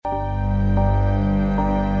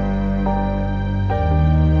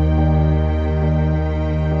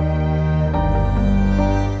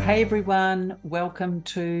everyone, welcome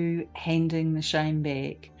to Handing the Shame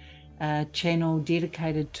Back, a channel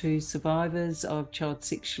dedicated to survivors of child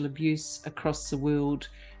sexual abuse across the world.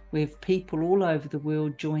 We have people all over the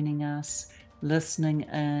world joining us, listening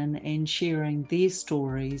in and sharing their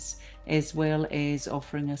stories, as well as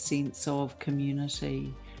offering a sense of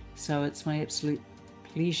community. So it's my absolute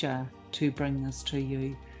pleasure to bring this to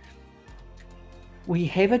you. We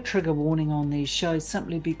have a trigger warning on these shows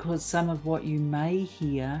simply because some of what you may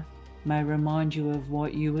hear may remind you of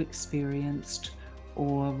what you experienced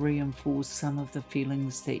or reinforce some of the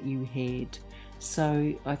feelings that you had.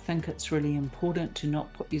 So I think it's really important to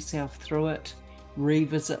not put yourself through it.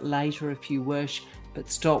 Revisit later if you wish, but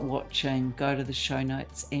stop watching, go to the show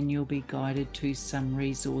notes and you'll be guided to some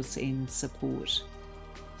resource and support.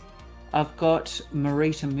 I've got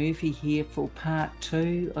Marita Murphy here for part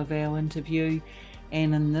 2 of our interview.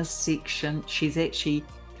 And in this section, she's actually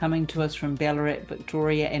coming to us from Ballarat,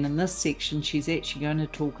 Victoria. And in this section, she's actually going to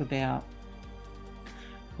talk about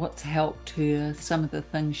what's helped her, some of the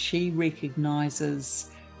things she recognises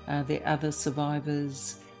that other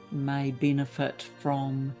survivors may benefit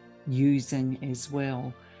from using as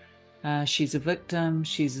well. She's a victim,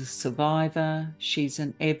 she's a survivor, she's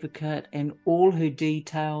an advocate, and all her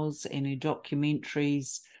details and her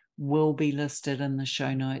documentaries will be listed in the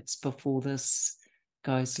show notes before this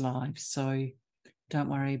goes live, so don't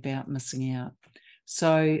worry about missing out.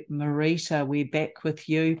 So Marita, we're back with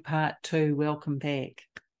you, part 2. Welcome back.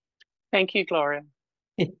 Thank you, Gloria.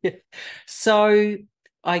 So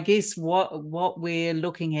I guess what we're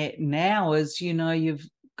looking at now is, you've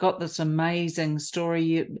got this amazing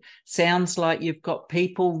story. It sounds like you've got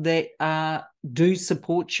people that do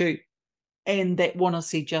support you and that want to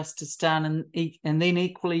see justice done, and then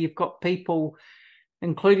equally you've got people,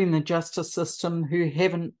 including the justice system, who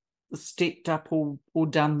haven't stepped up or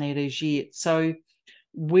done that as yet. So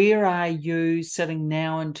where are you sitting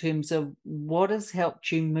now in terms of what has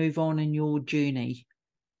helped you move on in your journey?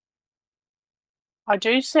 I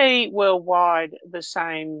do see worldwide the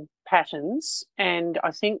same patterns, and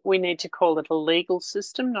I think we need to call it a legal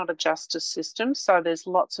system, not a justice system. So there's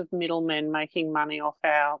lots of middlemen making money off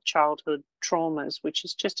our childhood traumas, which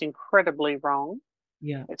is just incredibly wrong.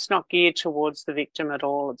 Yeah. It's not geared towards the victim at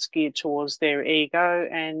all. It's geared towards their ego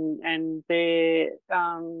and their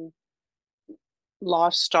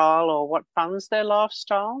lifestyle, or what funds their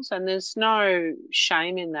lifestyles. And there's no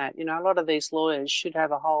shame in that. A lot of these lawyers should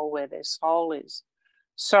have a hole where their soul is.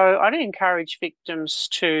 So I'd encourage victims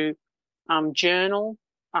to journal,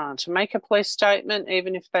 to make a police statement,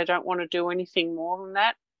 even if they don't want to do anything more than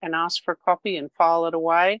that, and ask for a copy and file it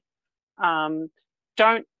away.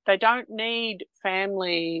 They don't need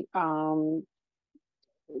family.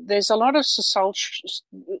 There's a lot of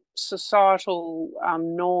societal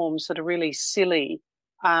norms that are really silly.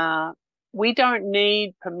 We don't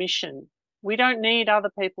need permission. We don't need other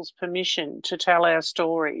people's permission to tell our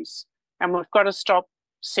stories, and we've got to stop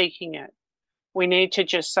seeking it. We need to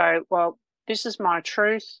just say, well, this is my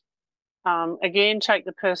truth. Again, take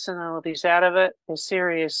the personalities out of it. They're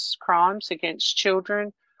serious crimes against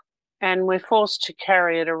children, and we're forced to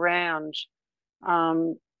carry it around.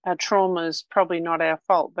 Our trauma is probably not our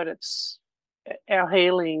fault, but it's our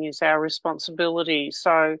healing is our responsibility.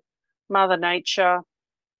 So Mother Nature,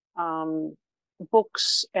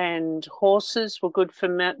 books and horses were good for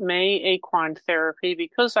me. Equine therapy,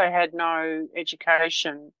 because I had no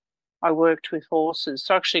education, I worked with horses.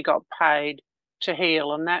 So I actually got paid to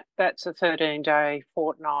heal, and that's a 13-day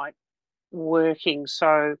fortnight working.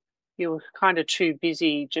 So you were kind of too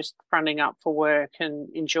busy just fronting up for work and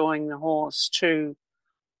enjoying the horse to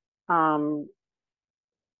have,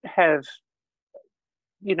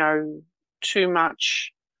 too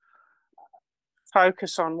much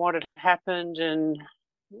focus on what had happened. And,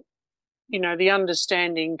 the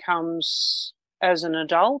understanding comes as an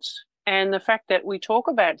adult. And the fact that we talk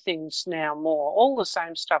about things now more, all the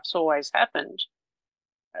same stuff's always happened.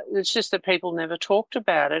 It's just that people never talked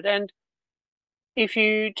about it. And if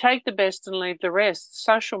you take the best and leave the rest,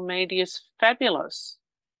 social media is fabulous,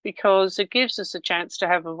 because it gives us a chance to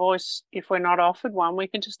have a voice. If we're not offered one, we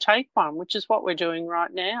can just take one, which is what we're doing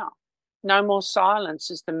right now. No more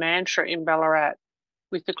silence is the mantra in Ballarat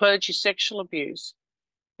with the clergy sexual abuse.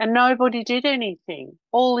 And nobody did anything.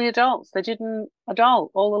 All the adults, they didn't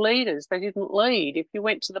adult. All the leaders, they didn't lead. If you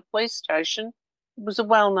went to the police station, it was a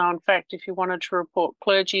well-known fact, if you wanted to report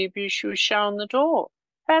clergy abuse, you were shown the door.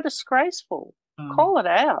 How disgraceful. Call it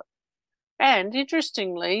out. And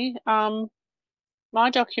interestingly, my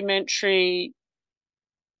documentary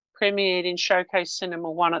premiered in Showcase Cinema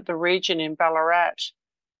 1 at the Region in Ballarat,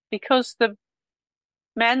 because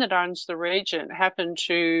man that owns the Regent happened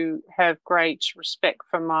to have great respect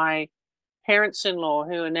for my parents-in-law,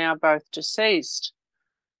 who are now both deceased.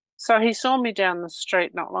 So he saw me down the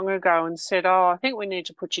street not long ago and said, "Oh, I think we need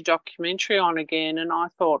to put your documentary on again." And I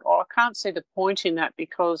thought, "Oh, I can't see the point in that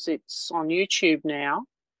because it's on YouTube now."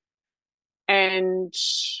 And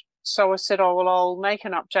so I said, "Oh, well, I'll make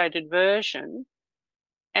an updated version."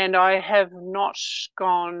 And I have not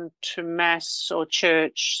gone to mass or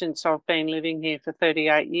church since I've been living here for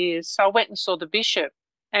 38 years. So I went and saw the bishop,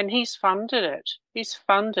 and he's funded it. He's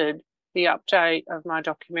funded the update of my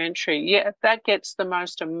documentary. Yeah, that gets the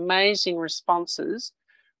most amazing responses.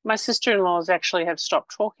 My sister-in-laws actually have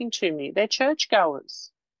stopped talking to me. They're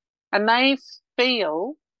churchgoers, and they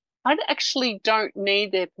feel I actually don't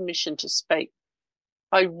need their permission to speak.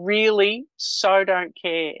 I really so don't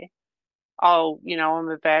care. Oh, I'm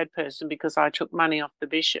a bad person because I took money off the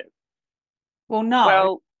bishop. Well, no,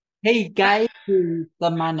 Well, he gave you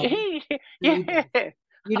the money. yeah,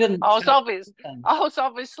 You didn't I was take obvious. anything. I was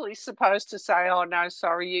obviously supposed to say, "Oh no,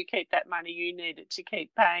 sorry, you keep that money. You need it to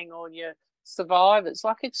keep paying all your survivors."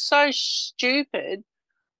 Like, it's so stupid.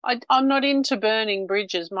 I'm not into burning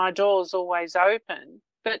bridges. My door's always open.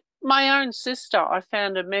 But my own sister, I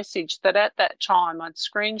found a message that at that time I'd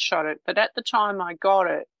screenshot it, but at the time I got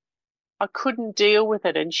it, I couldn't deal with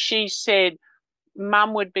it. And she said,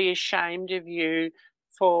 "Mum would be ashamed of you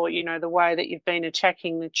for, the way that you've been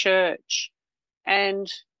attacking the church." And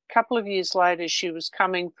a couple of years later, she was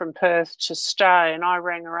coming from Perth to stay, and I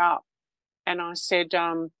rang her up and I said,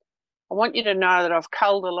 "I want you to know that I've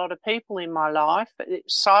culled a lot of people in my life.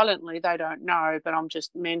 Silently, they don't know, but I'm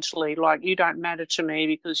just mentally like, you don't matter to me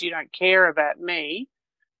because you don't care about me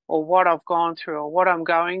or what I've gone through or what I'm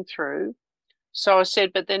going through." So I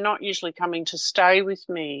said, "But they're not usually coming to stay with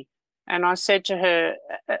me." And I said to her,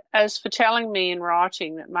 "As for telling me in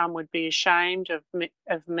writing that Mum would be ashamed of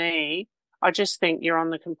me, I just think you're on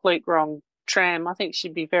the complete wrong tram. I think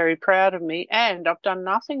she'd be very proud of me. And I've done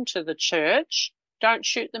nothing to the church. Don't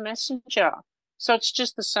shoot the messenger." So it's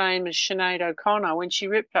just the same as Sinead O'Connor when she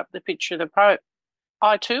ripped up the picture of the Pope.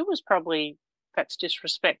 I too was probably, that's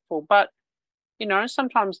disrespectful. But,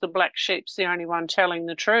 sometimes the black sheep's the only one telling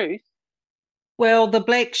the truth. Well, the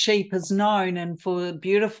black sheep is known, and for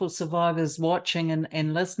beautiful survivors watching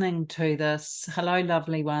and listening to this, hello,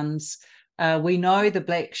 lovely ones. We know the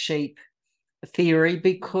black sheep theory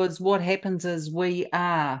because what happens is we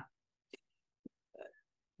are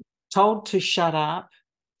told to shut up.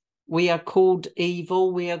 We are called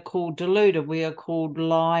evil. We are called deluded. We are called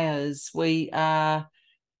liars.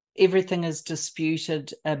 Everything is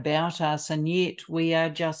disputed about us, and yet we are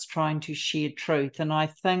just trying to share truth. And I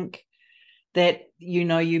think that, you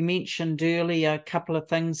mentioned earlier a couple of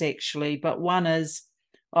things actually, but one is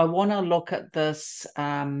I want to look at this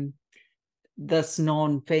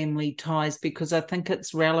non-family ties because I think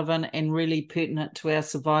it's relevant and really pertinent to our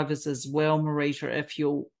survivors as well, Marita, if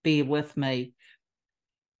you'll bear with me.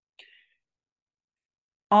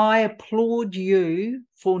 I applaud you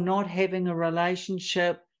for not having a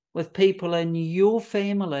relationship with people in your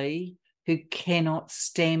family who cannot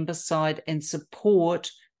stand beside and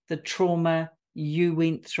support the trauma you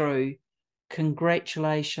went through.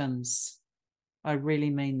 Congratulations. I really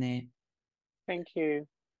mean that. Thank you.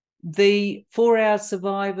 For our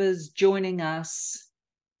survivors joining us,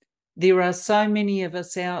 there are so many of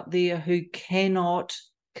us out there who cannot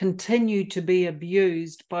continue to be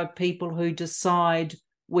abused by people who decide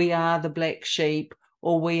we are the black sheep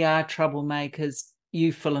or we are troublemakers.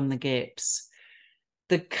 You fill in the gaps.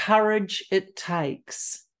 The courage it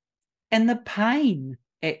takes and the pain,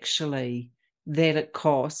 actually, that it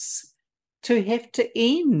costs to have to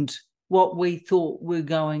end what we thought were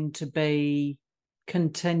going to be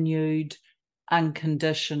continued,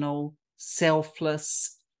 unconditional,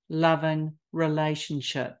 selfless, loving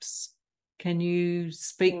relationships. Can you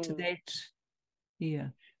speak to that? Yeah.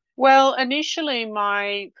 Well, initially,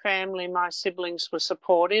 my family, my siblings were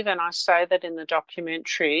supportive, and I say that in the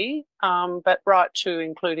documentary, but right to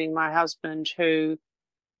including my husband, who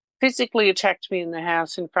physically attacked me in the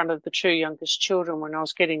house in front of the two youngest children when I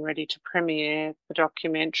was getting ready to premiere the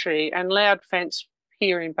documentary. And Loud Fence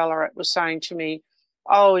here in Ballarat was saying to me,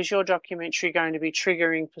 "Oh, is your documentary going to be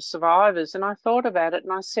triggering for survivors?" And I thought about it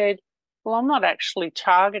and I said, "Well, I'm not actually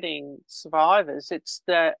targeting survivors. It's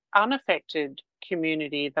the unaffected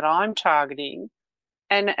community that I'm targeting."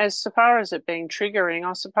 And as far as it being triggering,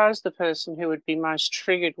 I suppose the person who would be most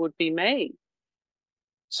triggered would be me.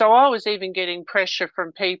 So I was even getting pressure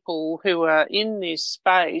from people who are in this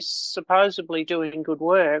space, supposedly doing good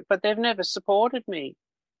work, but they've never supported me.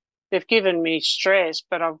 they've given me stress,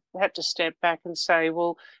 but I've had to step back and say,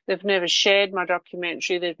 well, they've never shared my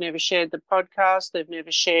documentary, they've never shared the podcast, they've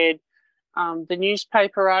never shared the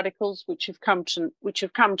newspaper articles, which have come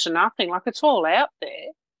to nothing. Like, it's all out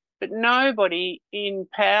there, but nobody in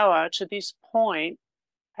power to this point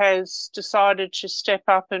has decided to step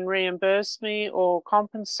up and reimburse me or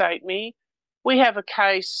compensate me. We have a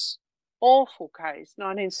case, awful case,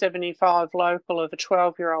 1975 local, of a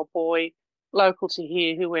 12-year-old boy local to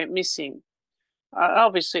here who went missing.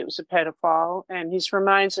 Obviously, it was a pedophile, and his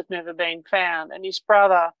remains have never been found. And his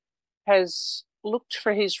brother has looked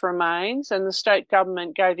for his remains, and the state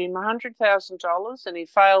government gave him $100,000, and he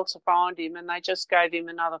failed to find him, and they just gave him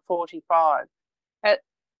another 45. At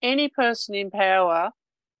any person in power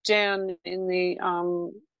down in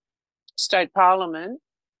the state parliament,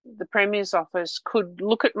 the Premier's office, could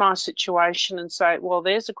look at my situation and say, well,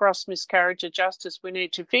 there's a gross miscarriage of justice, we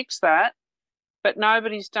need to fix that. But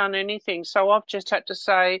nobody's done anything. So I've just had to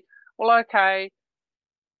say, well, okay,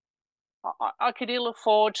 I could ill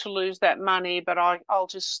afford to lose that money, but I'll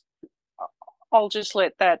just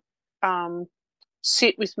let that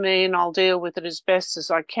sit with me, and I'll deal with it as best as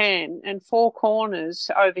I can. And Four Corners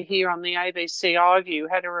over here on the ABC iView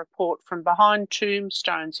had a report from behind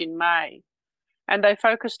tombstones in May, and they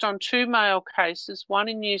focused on two male cases, one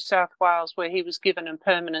in New South Wales where he was given a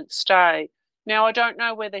permanent stay. Now, I don't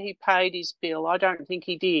know whether he paid his bill. I don't think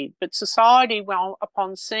he did. But society, well,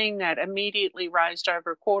 upon seeing that, immediately raised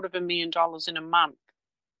over $250,000 in a month.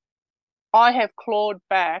 I have clawed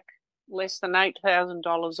back less than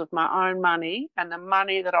 $8,000 of my own money, and the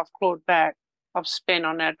money that I've clawed back, I've spent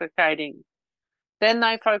on advocating. Then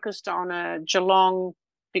they focused on a Geelong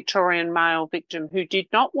Victorian male victim who did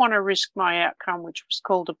not want to risk my outcome, which was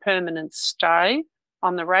called a permanent stay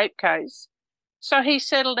on the rape case. So he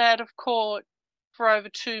settled out of court for over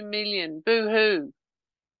 $2 million. Boo-hoo.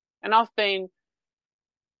 And I've been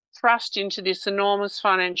thrust into this enormous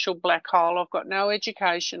financial black hole. I've got no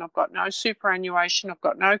education. I've got no superannuation. I've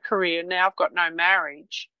got no career. Now I've got no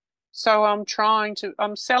marriage. So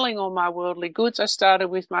I'm selling all my worldly goods. I started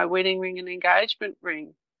with my wedding ring and engagement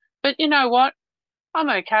ring. But you know what? I'm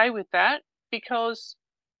okay with that, because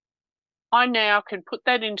I now can put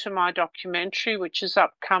that into my documentary, which is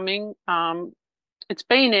upcoming. It's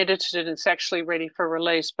been edited and it's actually ready for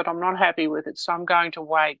release, but I'm not happy with it. So I'm going to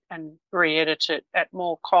wait and re-edit it at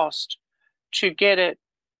more cost to get it,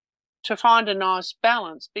 to find a nice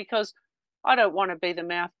balance, because I don't want to be the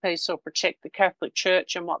mouthpiece or protect the Catholic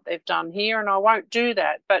Church and what they've done here, and I won't do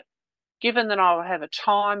that. But given that I'll have a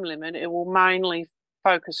time limit, it will mainly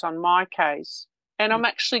focus on my case. And I'm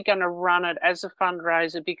actually going to run it as a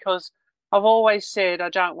fundraiser, because I've always said I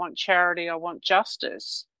don't want charity, I want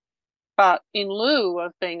justice. But in lieu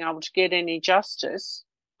of being able to get any justice,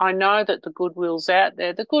 I know that the goodwill's out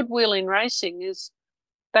there. The goodwill in racing is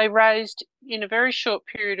they raised, in a very short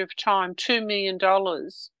period of time, $2 million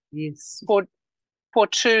Yes. for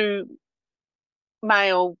two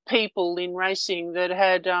male people in racing that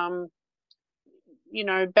had,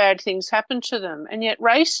 bad things happen to them. And yet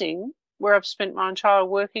racing, where I've spent my entire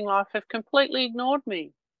working life, have completely ignored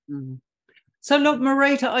me. Mm. So look,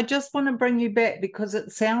 Marita, I just want to bring you back, because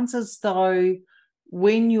it sounds as though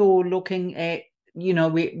when you're looking at,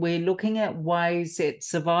 we're looking at ways that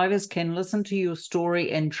survivors can listen to your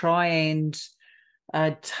story and try and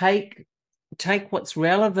take what's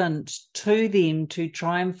relevant to them to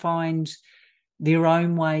try and find their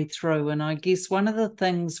own way through. And I guess one of the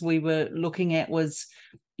things we were looking at was,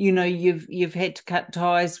 you've had to cut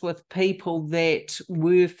ties with people that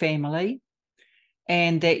were family,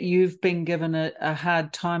 and that you've been given a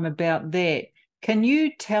hard time about that. Can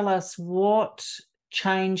you tell us what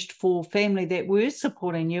changed for family that were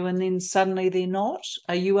supporting you and then suddenly they're not?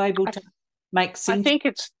 Are you able to make sense?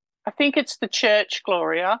 I think it's the church,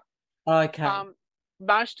 Gloria. Okay.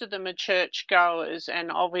 Most of them are churchgoers,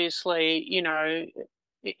 and obviously,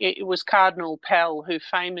 it was Cardinal Pell who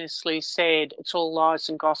famously said it's all lies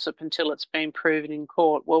and gossip until it's been proven in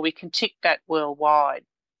court. Well, we can tick that worldwide.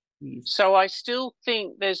 Yes. So I still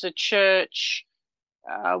think there's a church.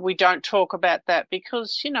 We don't talk about that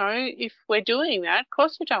because, if we're doing that, of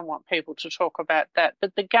course we don't want people to talk about that.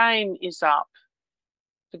 But the game is up.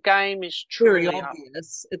 The game is truly Very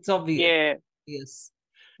obvious. Up. It's obvious. Yeah. Yes.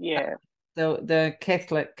 Yeah. The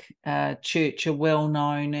Catholic Church are well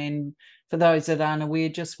known, and for those that aren't aware,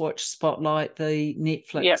 just watch Spotlight, the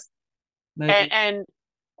Netflix movie. And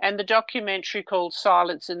the documentary called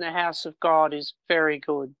Silence in the House of God is very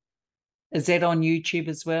good. Is that on YouTube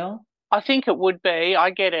as well? I think it would be. I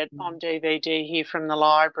get it on DVD here from the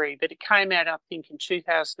library, but it came out, I think, in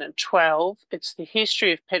 2012. It's the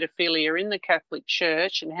history of pedophilia in the Catholic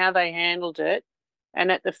Church and how they handled it.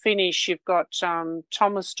 And at the finish, you've got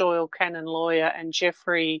Thomas Doyle, canon lawyer, and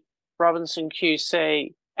Jeffrey Robinson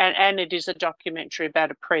QC. And it is a documentary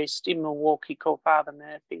about a priest in Milwaukee called Father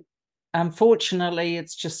Murphy. Unfortunately,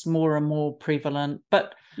 it's just more and more prevalent.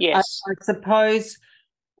 But Yes. I suppose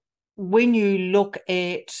when you look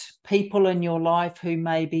at people in your life who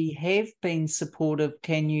maybe have been supportive,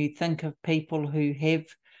 can you think of people who have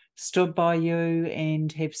stood by you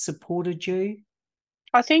and have supported you?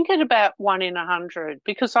 I think at about 1 in 100,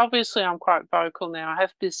 because obviously I'm quite vocal now. I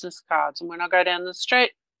have business cards, and when I go down the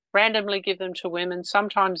street, randomly give them to women,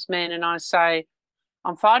 sometimes men, and I say,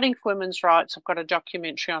 I'm fighting for women's rights. I've got a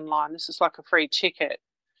documentary online. This is like a free ticket.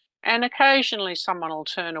 And occasionally someone will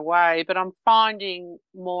turn away, but I'm finding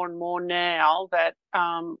more and more now that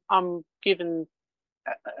I'm given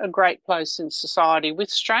a great place in society with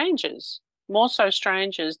strangers, more so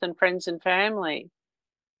strangers than friends and family.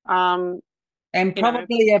 Um, And you know,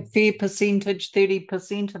 probably a fair percentage,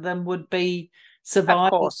 30% of them would be of survivors as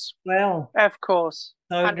course, well. of course,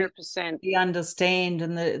 So 100%. we understand,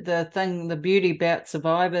 and the beauty about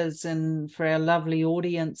survivors, and for our lovely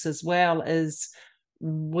audience as well, is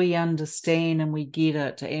we understand and we get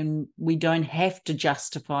it, and we don't have to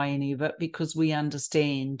justify any of it because we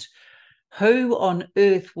understand. Who on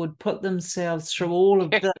earth would put themselves through all of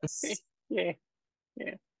this Yeah,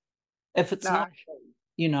 yeah. if it's No.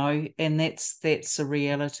 not, and that's a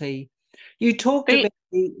reality. You talked The about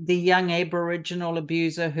the young Aboriginal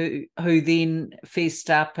abuser who then fessed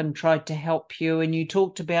up and tried to help you, and you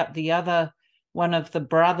talked about the other one of the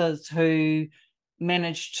brothers who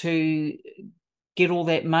managed to get all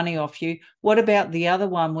that money off you. What about the other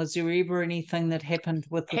one? Was there ever anything that happened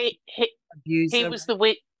with the he he he abuser? was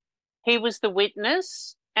he was the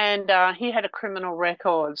witness, and he had a criminal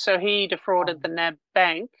record. So he defrauded the NAB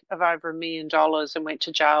bank of over $1 million and went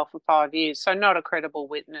to jail for 5 years. So not a credible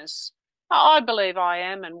witness. I believe I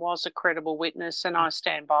am and was a credible witness, and I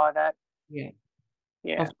stand by that. Yeah,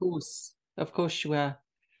 Yeah. of course you are.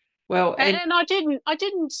 Well, and And I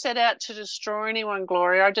didn't set out to destroy anyone,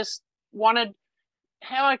 Gloria. I just wanted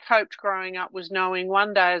how I coped growing up was knowing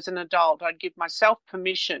one day as an adult I'd give myself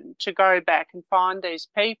permission to go back and find these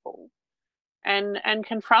people and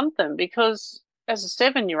confront them, because as a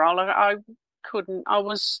 7-year old I couldn't. I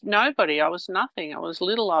was nobody. I was nothing. I was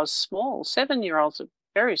little. I was small. 7-year olds are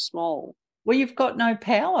very small. well, you've got no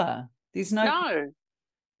power. There's no power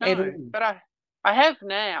No, at no, all. but I have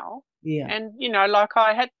now. Yeah. And like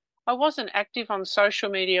I wasn't active on social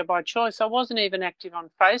media by choice. I wasn't even active on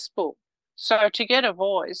Facebook. So to get a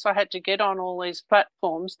voice, I had to get on all these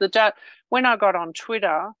platforms. When I got on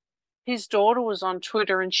Twitter, his daughter was on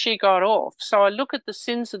Twitter and she got off. So I look at the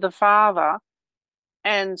sins of the father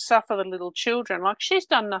and suffer the little children like she's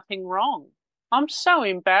done nothing wrong. I'm so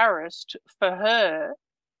embarrassed for her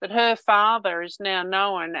that her father is now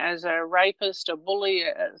known as a rapist, a bully,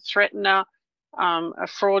 a threatener, a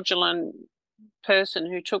fraudulent person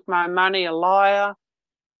who took my money, a liar.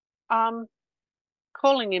 Um,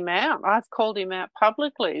 Calling him out. I've called him out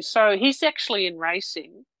publicly. So he's actually in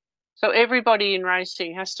racing. So everybody in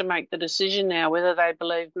racing has to make the decision now whether they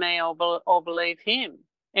believe me or believe him.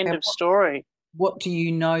 End And of story. what do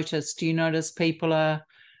you notice? Do you notice people are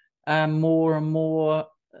more and more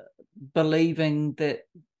believing that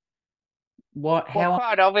what Well, how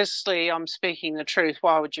quite obviously, I'm speaking the truth.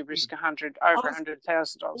 Why would you risk I over was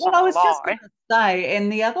 $100,000 well, on I a was just going lie? to say,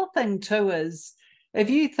 and the other thing too is if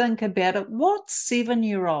you think about it, what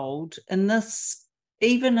 7-year old in this,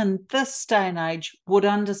 even in this day and age, would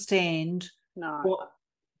understand No,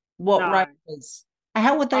 what rape no. is?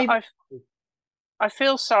 How would they? I, I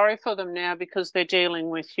feel sorry for them now because they're dealing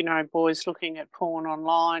with, boys looking at porn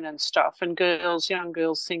online and stuff, and young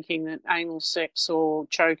girls thinking that anal sex or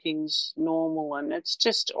choking's normal, and it's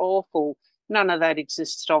just awful. None of that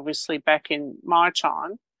existed, obviously, back in my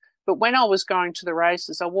time. But when I was going to the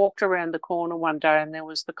races, I walked around the corner one day and there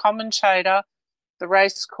was the commentator, the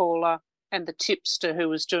race caller, and the tipster who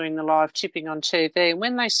was doing the live tipping on TV. And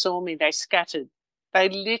when they saw me, they scattered. They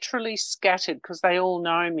literally scattered because they all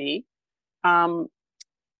know me. Um,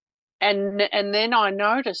 and then I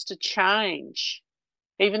noticed a change,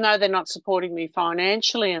 even though they're not supporting me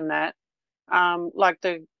financially in that. Like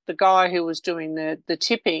the guy who was doing the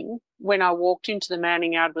tipping, when I walked into the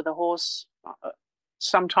mounting yard with a horse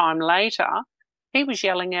sometime later, he was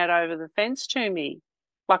yelling out over the fence to me,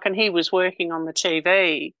 and he was working on the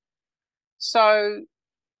TV. So,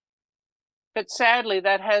 but sadly,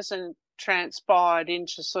 that hasn't transpired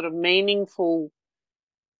into sort of meaningful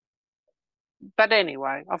But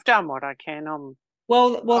anyway, I've done what I can.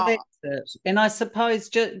 Well, Uh, that's it. And I suppose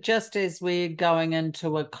just as we're going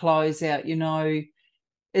into a closeout,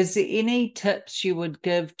 is there any tips you would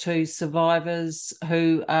give to survivors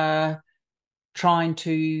who are trying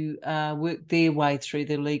to work their way through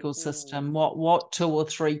the legal system? What 2 or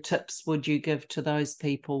 3 tips would you give to those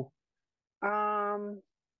people? um,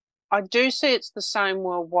 I do see it's the same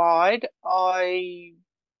worldwide. I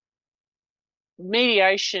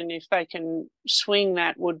Mediation, if they can swing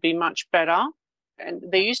that, would be much better. And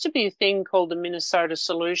there used to be a thing called the Minnesota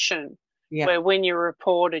solution, Yeah, where when you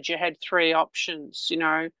reported, you had 3 options,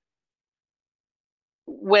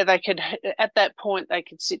 where they could, at that point, they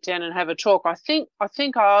could sit down and have a talk. I think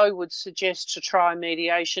I would suggest to try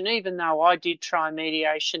mediation, even though I did try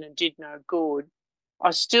mediation and did no good.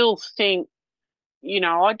 I still think,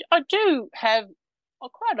 I do have,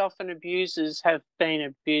 quite often abusers have been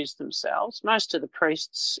abused themselves. Most of the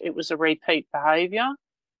priests, it was a repeat behaviour.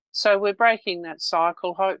 So we're breaking that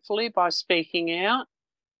cycle, hopefully, by speaking out.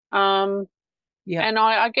 yeah. And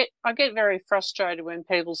I get very frustrated when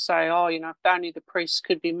people say, "Oh, if only the priests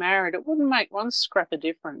could be married." It wouldn't make one scrap of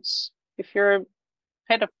difference. If you're a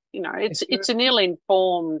pedophile, If it's you're it's an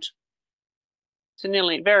ill-informed,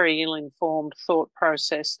 very ill-informed thought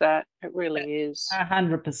process. That it really is.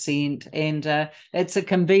 100%, and it's a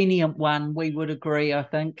convenient one. We would agree. I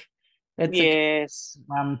think it's a Yes.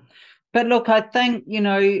 one. But look, I think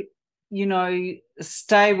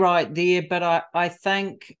stay right there. But I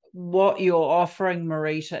think what you're offering,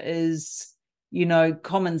 Marita, is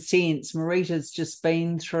common sense. Marita's just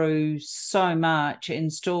been through so much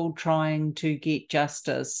and still trying to get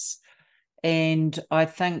justice. And I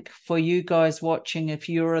think for you guys watching, if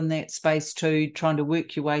you're in that space too, trying to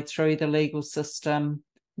work your way through the legal system,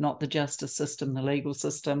 not the justice system, the legal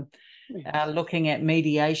system, looking at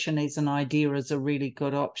mediation as an idea is a really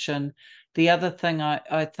good option. The other thing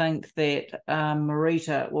I think that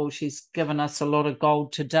Marita, well, she's given us a lot of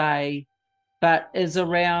gold today, but is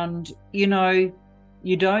around, you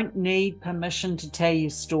don't need permission to tell your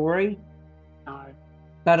story. No.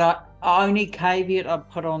 But only caveat I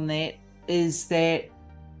put on that is that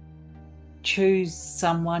choose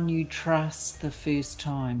someone you trust the first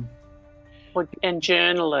time. And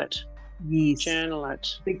journal it. Yes, Journal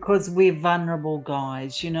it. because we're vulnerable,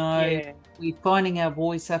 guys. Yeah. We're finding our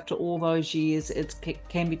voice after all those years. It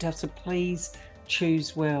can be tough, so please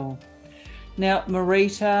choose well. Now,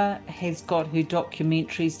 Marita has got her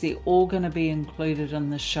documentaries. They're all going to be included in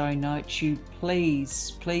the show notes. You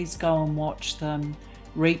please go and watch them.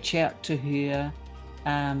 Reach out to her.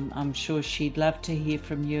 I'm sure she'd love to hear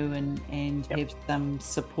from you and have some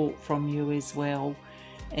support from you as well.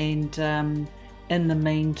 And in the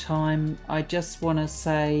meantime, I just want to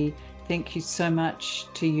say thank you so much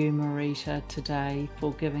to you, Marita, today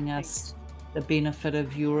for giving us the benefit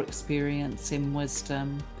of your experience and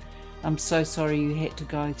wisdom. I'm so sorry you had to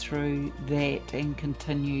go through that and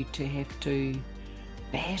continue to have to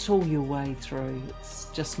battle your way through. It's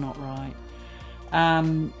just not right.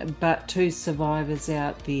 But to survivors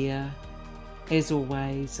out there, as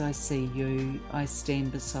always, I see you, I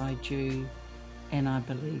stand beside you, and I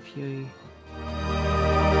believe you.